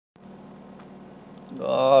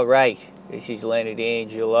All right, this is Leonard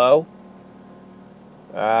Angelo.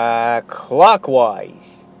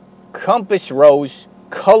 Clockwise, compass rose,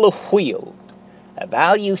 color wheel, a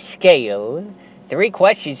value scale, three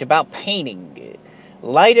questions about painting.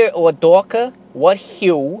 Lighter or darker? What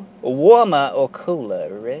hue? Warmer or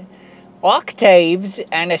cooler? Octaves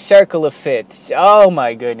and a circle of fifths. Oh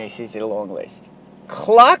my goodness, it's a long list.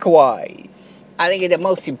 Clockwise. I think the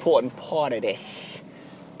most important part of this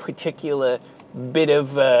particular bit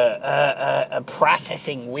of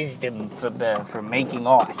processing wisdom for making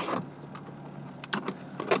art.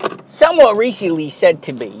 Someone recently said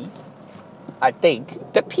to me, I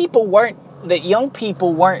think, that young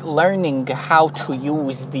people weren't learning how to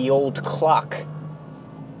use the old clock.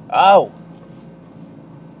 Oh,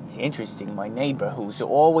 it's interesting. My neighbor, who's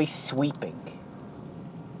always sweeping,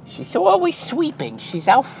 she's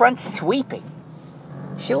out front sweeping.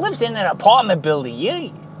 She lives in an apartment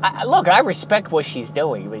building. Look, I respect what she's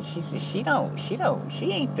doing, but she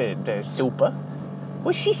ain't the super.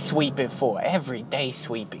 What's she sweeping for? Every day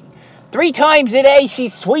sweeping. 3 times a day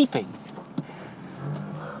she's sweeping.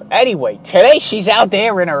 Anyway, today she's out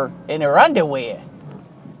there in her underwear.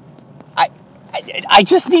 I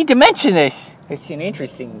just need to mention this. It's an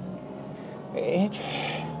interesting.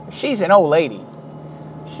 She's an old lady.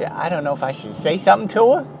 I don't know if I should say something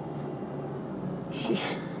to her.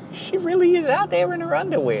 She really is out there in her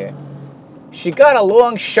underwear. She got a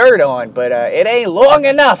long shirt on, but it ain't long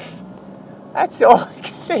enough. That's all I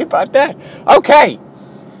can say about that. Okay.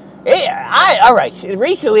 All right.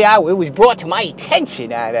 Recently, it was brought to my attention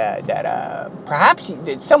that perhaps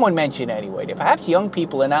someone mentioned anyway that perhaps young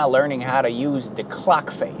people are now learning how to use the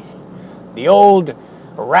clock face, the old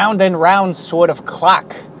round and round sort of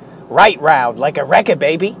clock, right round like a record,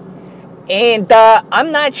 baby. And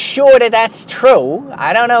I'm not sure that that's true.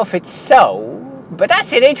 I don't know if it's so, but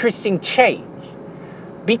that's an interesting change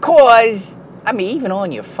because even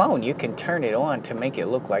on your phone, you can turn it on to make it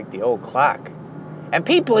look like the old clock. And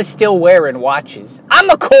people are still wearing watches. I'm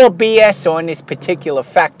going to call BS on this particular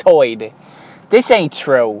factoid. This ain't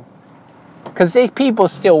true. Because there's people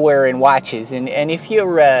still wearing watches. And if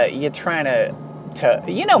you're trying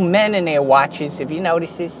to men and their watches, have you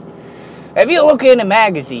noticed this? If you look in a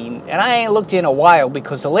magazine, and I ain't looked in a while,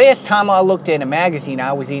 because the last time I looked in a magazine,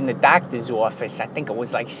 I was in the doctor's office. I think it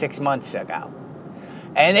was like 6 months ago.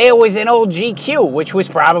 And there was an old GQ, which was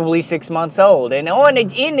probably 6 months old. And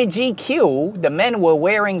in the GQ, the men were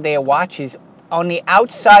wearing their watches on the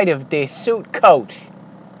outside of their suit coat.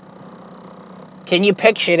 Can you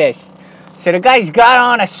picture this? So the guy's got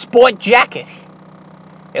on a sport jacket.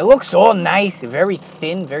 It looks all nice, very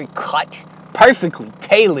thin, very cut, perfectly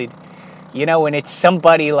tailored. And it's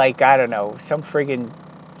somebody like, I don't know, some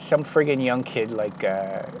friggin' young kid like,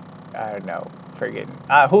 I don't know,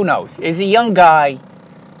 who knows? Is a young guy.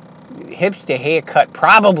 Hipster haircut,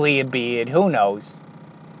 probably a beard, who knows.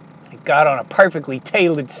 He got on a perfectly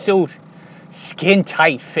tailored suit, skin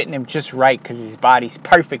tight, fitting him just right because his body's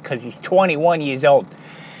perfect because he's 21 years old.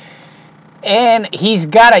 And he's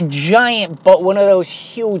got a giant, but one of those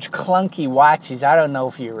huge clunky watches. I don't know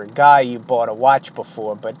if you're a guy, you bought a watch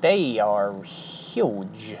before, but they are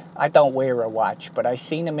huge. I don't wear a watch, but I've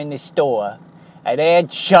seen them in the store. And they're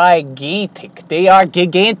gigantic. They are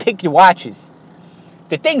gigantic watches.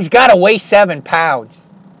 The thing's got to weigh 7 pounds.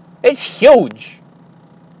 It's huge.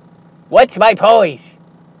 What's my point?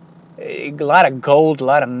 A lot of gold, a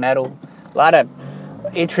lot of metal, a lot of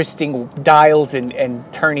interesting dials and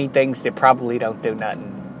turny things that probably don't do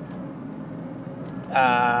nothing.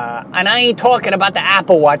 And I ain't talking about the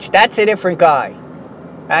Apple Watch. That's a different guy.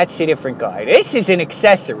 This is an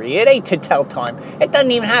accessory. It ain't to tell time. It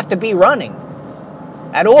doesn't even have to be running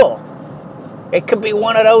at all. It could be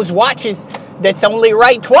one of those watches that's only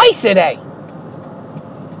right twice a day.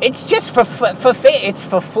 It's just for it's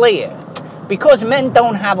for flair, because men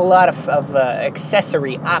don't have a lot of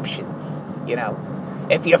accessory options.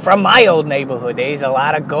 If you're from my old neighborhood, there's a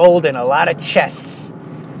lot of gold and a lot of chests.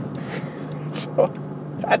 So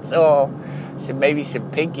that's all. So maybe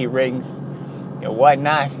some pinky rings and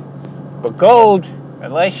whatnot, but gold,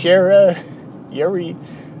 unless you're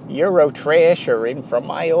Euro trash or in from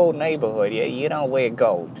my old neighborhood, you don't wear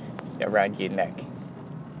gold around your neck.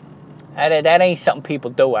 That ain't something people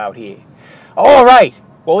do out here. All right,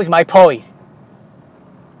 what was my point?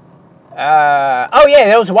 Oh yeah,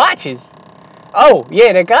 those watches. Oh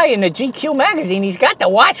yeah, the guy in the GQ magazine, he's got the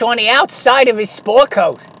watch on the outside of his sport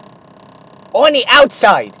coat. On the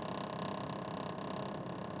outside.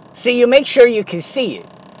 So you make sure you can see it.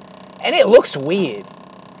 And it looks weird.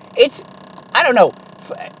 I don't know.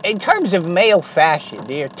 in terms of male fashion,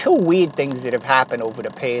 there are two weird things that have happened over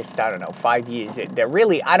the past, I don't know, 5 years that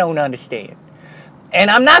really I don't understand. And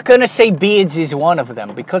I'm not going to say beards is one of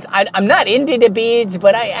them, because I'm not into the beards,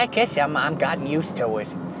 but I guess I'm gotten used to it.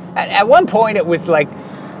 At one point, it was like,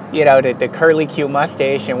 the curly Q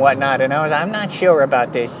mustache and whatnot, and I'm not sure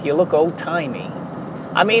about this. You look old-timey.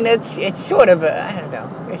 I mean, it's sort of, I don't know,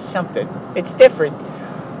 it's something. It's different.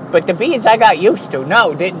 But the beads I got used to.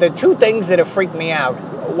 No, the two things that have freaked me out.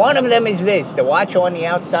 One of them is this, the watch on the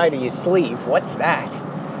outside of your sleeve. What's that?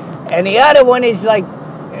 And the other one is like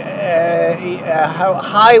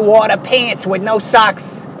high water pants with no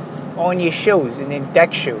socks on your shoes and then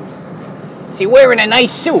deck shoes. So you're wearing a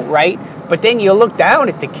nice suit, right? But then you look down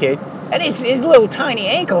at the kid and his little tiny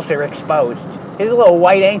ankles are exposed. His little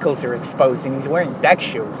white ankles are exposed and he's wearing deck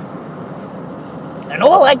shoes. And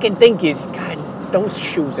all I can think is, God, those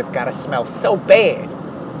shoes have got to smell so bad.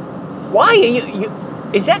 Why are you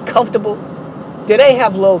is that comfortable? Do they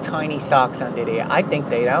have little tiny socks under there? I think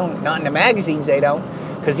they don't. Not in the magazines they don't.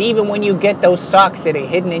 Because even when you get those socks that are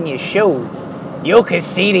hidden in your shoes, you can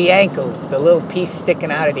see the ankle, the little piece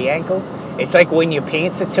sticking out of the ankle. It's like when your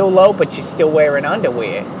pants are too low, but you're still wearing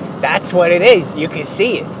underwear. That's what it is. You can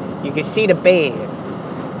see it. You can see the band.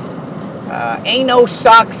 Ain't no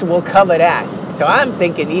socks will cover that. So I'm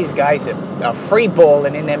thinking these guys are free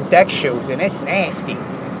balling in them deck shoes, and it's nasty.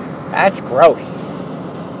 That's gross.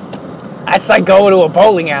 That's like going to a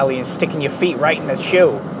bowling alley and sticking your feet right in the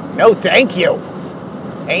shoe. No, thank you.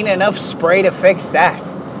 Ain't enough spray to fix that.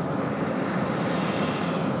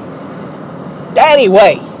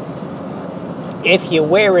 Anyway, if you're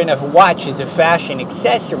wearing a watch as a fashion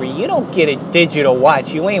accessory, you don't get a digital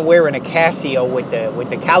watch. You ain't wearing a Casio with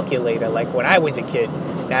the calculator like when I was a kid.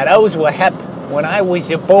 Now those were hep. When I was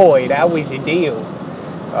a boy, that was a deal.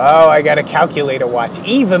 Oh, I got a calculator watch.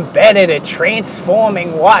 Even better, the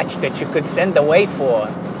transforming watch that you could send away for.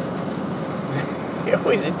 It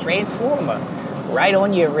was a transformer right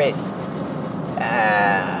on your wrist.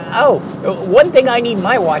 One thing I need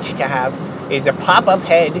my watch to have is a pop-up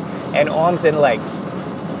head and arms and legs.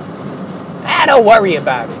 Don't worry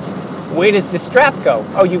about it. Where does the strap go?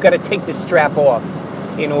 Oh, you got to take the strap off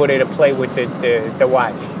in order to play with the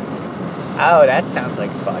watch. Oh, that sounds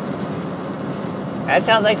like fun. That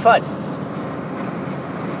sounds like fun.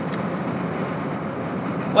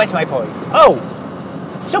 What's my point? Oh,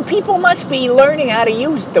 so people must be learning how to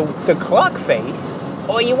use the clock face,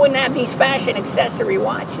 or you wouldn't have these fashion accessory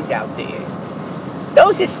watches out there.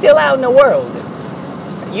 Those are still out in the world.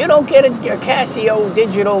 You don't get a Casio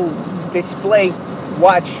digital display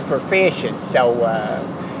watch for fashion. So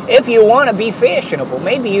if you want to be fashionable,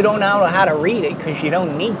 maybe you don't know how to read it because you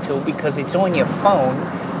don't need to, because it's on your phone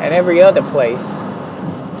and every other place.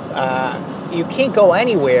 You can't go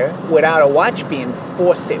anywhere without a watch being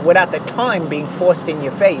forced, without the time being forced in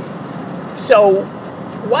your face. So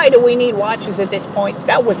why do we need watches at this point?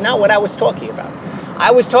 That was not what I was talking about.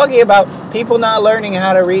 I was talking about people not learning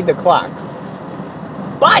how to read the clock.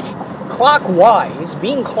 But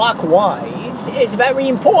being clockwise is very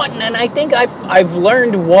important, and I think I've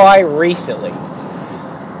learned why recently.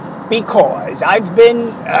 Because I've been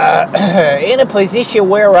in a position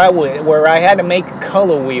where I had to make a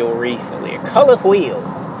color wheel recently,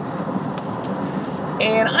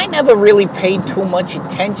 and I never really paid too much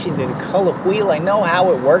attention to the color wheel. I know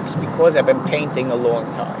how it works because I've been painting a long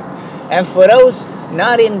time. And for those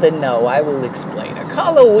not in the know, I will explain. A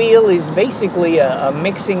color wheel is basically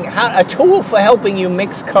a tool for helping you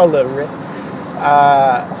mix color.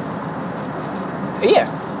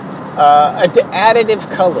 Additive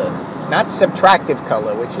color, not subtractive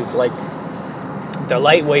color, which is like the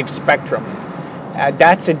light wave spectrum.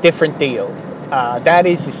 That's a different deal. That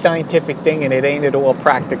is a scientific thing, and it ain't at all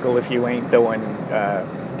practical if you ain't doing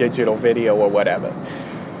digital video or whatever.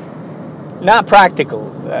 Not practical.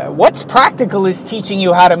 What's practical is teaching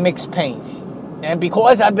you how to mix paint. And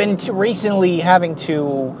because I've been recently having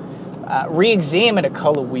to re-examine a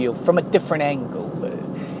color wheel from a different angle,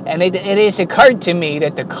 and it has occurred to me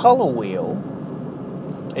that the color wheel,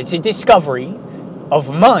 it's a discovery of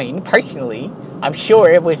mine personally. I'm sure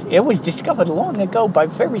it was discovered long ago by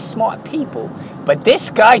very smart people, but this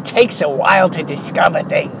guy takes a while to discover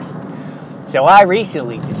things. So I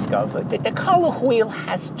recently discovered that the color wheel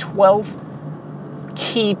has 12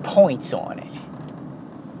 key points on it,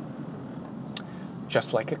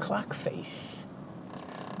 just like a clock face.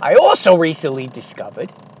 I also recently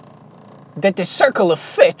discovered that the circle of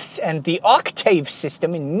fifths and the octave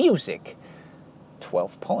system in music,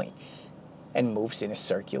 12 points, and moves in a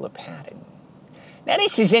circular pattern. Now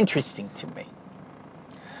this is interesting to me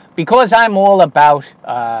because I'm all about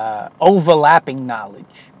overlapping knowledge.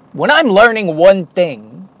 When I'm learning one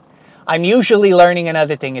thing, I'm usually learning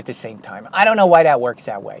another thing at the same time. I don't know why that works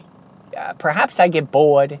that way. Perhaps I get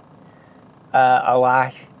bored a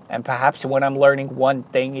lot, and perhaps when I'm learning one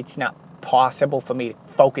thing, it's not possible for me to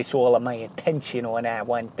focus all of my attention on that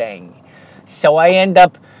one thing. So I end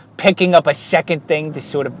up picking up a second thing to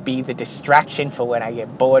sort of be the distraction for when I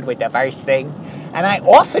get bored with the first thing. And I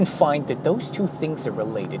often find that those two things are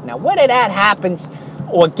related. Now, whether that happens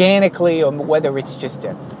organically or whether it's just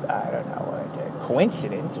a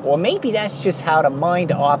coincidence, or maybe that's just how the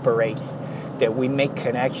mind operates, that we make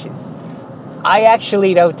connections, I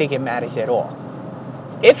actually don't think it matters at all.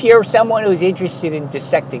 If you're someone who's interested in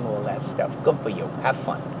dissecting all that stuff, good for you. Have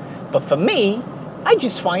fun. But for me, I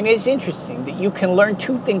just find it interesting that you can learn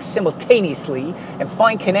two things simultaneously and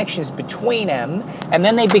find connections between them, and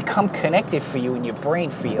then they become connected for you in your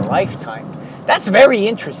brain for your lifetime. That's very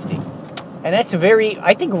interesting. And that's a very,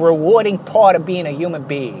 I think, rewarding part of being a human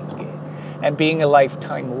being and being a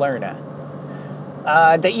lifetime learner.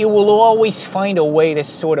 That you will always find a way to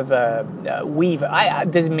sort of weave.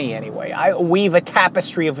 This is me anyway. I weave a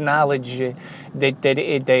tapestry of knowledge that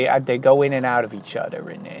they go in and out of each other,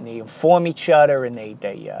 and they inform each other, and they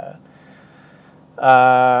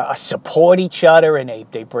support each other, and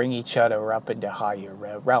they bring each other up into higher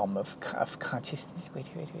realm of consciousness. Wait,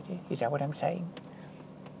 is that what I'm saying?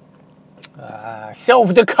 So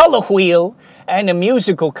the color wheel and the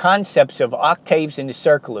musical concepts of octaves in the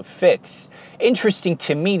circle of fifths. Interesting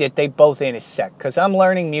to me that they both intersect, because I'm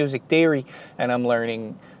learning music theory and I'm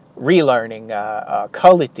relearning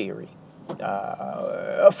color theory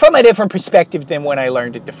from a different perspective than when I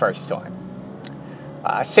learned it the first time.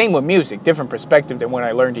 Same with music, different perspective than when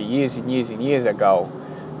I learned it years and years and years ago.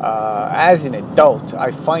 As an adult,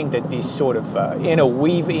 I find that these sort of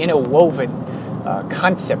interwoven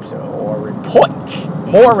concepts are important,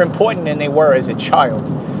 more important than they were as a child.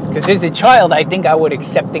 Because as a child, I think I would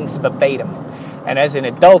accept things verbatim. And as an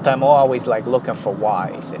adult, I'm always like looking for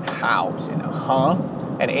whys and hows and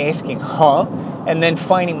and asking and then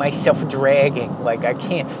finding myself dragging, like I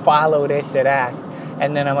can't follow this or that.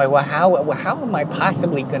 And then I'm like, well, how am I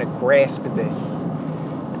possibly going to grasp this?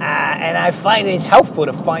 And I find it's helpful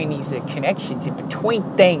to find these connections in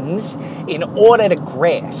between things in order to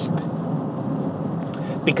grasp.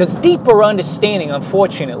 Because deeper understanding,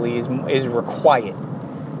 unfortunately, is required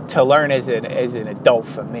to learn as an adult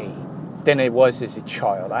for me than it was as a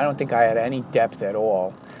child. I don't think I had any depth at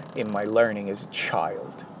all in my learning as a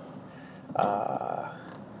child. All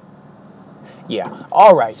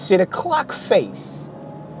right. So the clock face.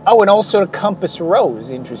 Oh, and also the compass rose.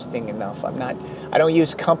 Interesting enough, I don't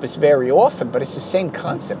use compass very often, but it's the same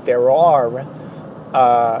concept. There are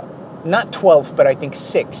not 12, but I think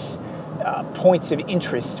 6 points of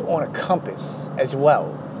interest on a compass as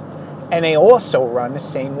well, and they also run the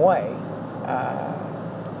same way.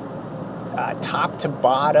 Top to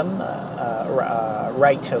bottom,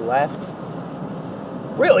 right to left.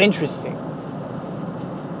 Real interesting.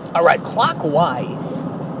 All right, clockwise.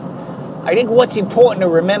 I think what's important to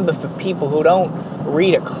remember for people who don't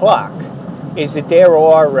read a clock is that there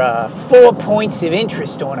are 4 points of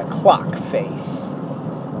interest on a clock face.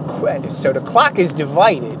 So the clock is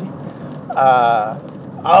divided.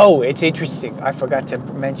 It's interesting. I forgot to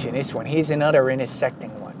mention this one. Here's another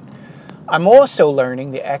intersecting one. I'm also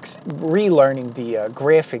relearning the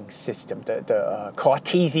graphing system, the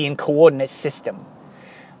Cartesian coordinate system.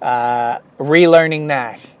 Relearning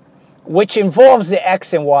that, which involves the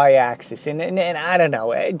X and Y axis. And I don't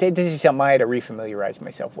know. This is something I had to refamiliarize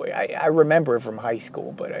myself with. I remember it from high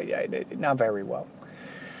school, but I not very well.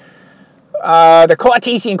 The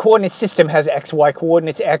Cartesian coordinate system has XY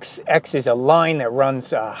coordinates. X is a line that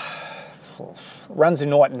runs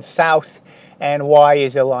north and south, and Y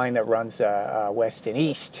is a line that runs west and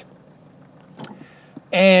east.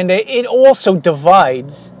 And it also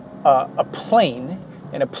divides a plane,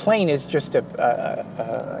 and a plane is just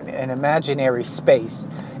an imaginary space.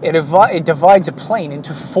 It divides a plane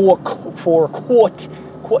into four quadrants.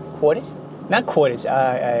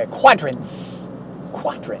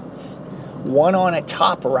 One on the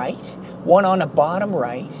top right, one on the bottom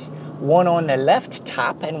right, one on the left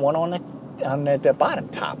top, and one on the bottom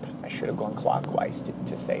top. I should have gone clockwise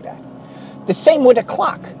to say that. The same with the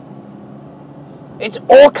clock. It's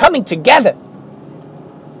all coming together.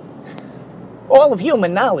 All of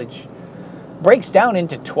human knowledge breaks down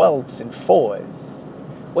into 12s and 4s,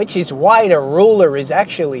 which is why the ruler is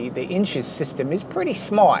actually, the inches system is pretty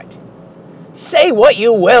smart. Say what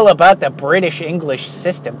you will about the British English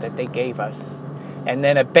system that they gave us and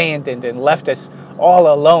then abandoned and left us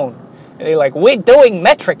all alone they're like, we're doing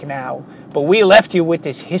metric now, but we left you with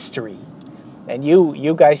this history. And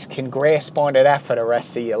you guys can grasp onto that for the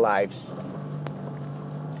rest of your lives.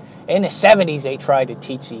 In the 70s, they tried to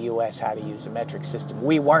teach the U.S. how to use a metric system.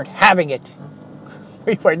 We weren't having it.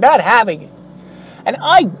 We were not having it. And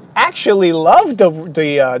I actually love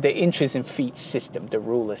the inches and feet system, the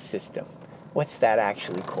ruler system. What's that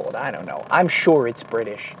actually called? I don't know. I'm sure it's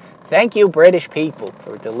British. Thank you, British people,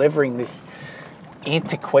 for delivering this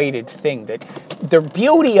antiquated thing. That the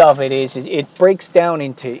beauty of it is it breaks down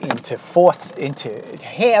into fourths, into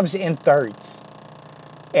halves and thirds.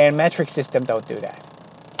 And metric system don't do that.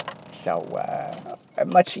 So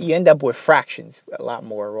you end up with fractions a lot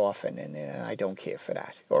more often, and I don't care for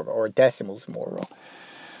that, or decimals more often.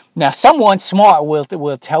 Now, someone smart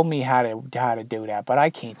will tell me how to do that, but I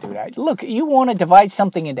can't do that. Look, you want to divide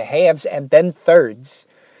something into halves and then thirds.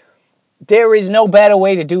 There is no better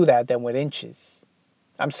way to do that than with inches.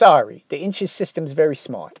 I'm sorry, the inches system's very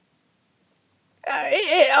smart.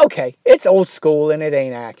 Okay, it's old school and it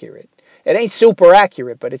ain't accurate. It ain't super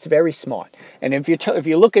accurate, but it's very smart. And if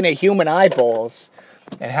you're looking at human eyeballs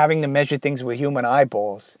and having to measure things with human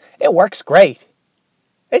eyeballs, it works great.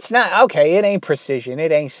 It's not okay. It ain't precision.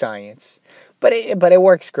 It ain't science, but it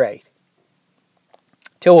works great.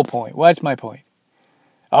 To a point. What's my point?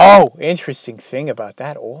 Oh, interesting thing about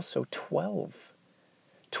that. Also, 12.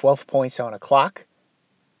 12 points on a clock.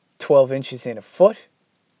 12 inches in a foot.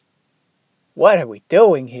 What are we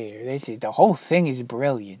doing here? The whole thing is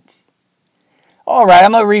brilliant. All right,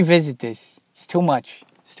 I'm gonna revisit this. It's too much.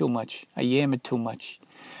 It's too much. I yammered too much.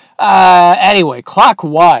 Anyway,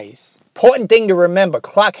 clockwise. Important thing to remember.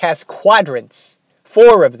 Clock has quadrants.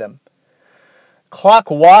 4 of them.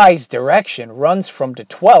 Clockwise direction runs from the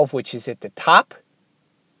 12, which is at the top,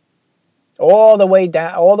 all the way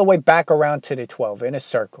down, all the way back around to the 12 in a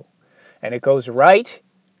circle, and it goes right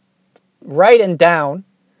and down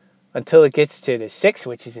until it gets to the 6,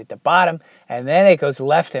 which is at the bottom, and then it goes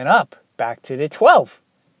left and up back to the 12.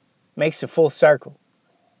 Makes a full circle.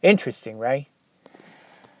 Interesting, right?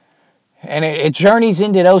 And it journeys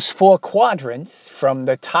into those 4 quadrants from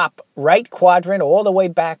the top right quadrant all the way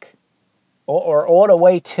back, or all the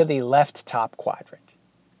way to the left top quadrant.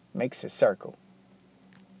 Makes a circle.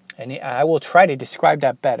 And I will try to describe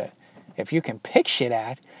that better. If you can picture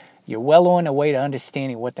that, you're well on the way to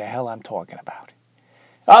understanding what the hell I'm talking about.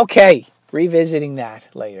 Okay, revisiting that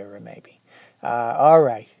later, maybe. All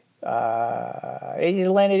right.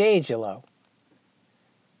 Leonard Angelo.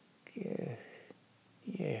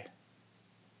 Yeah.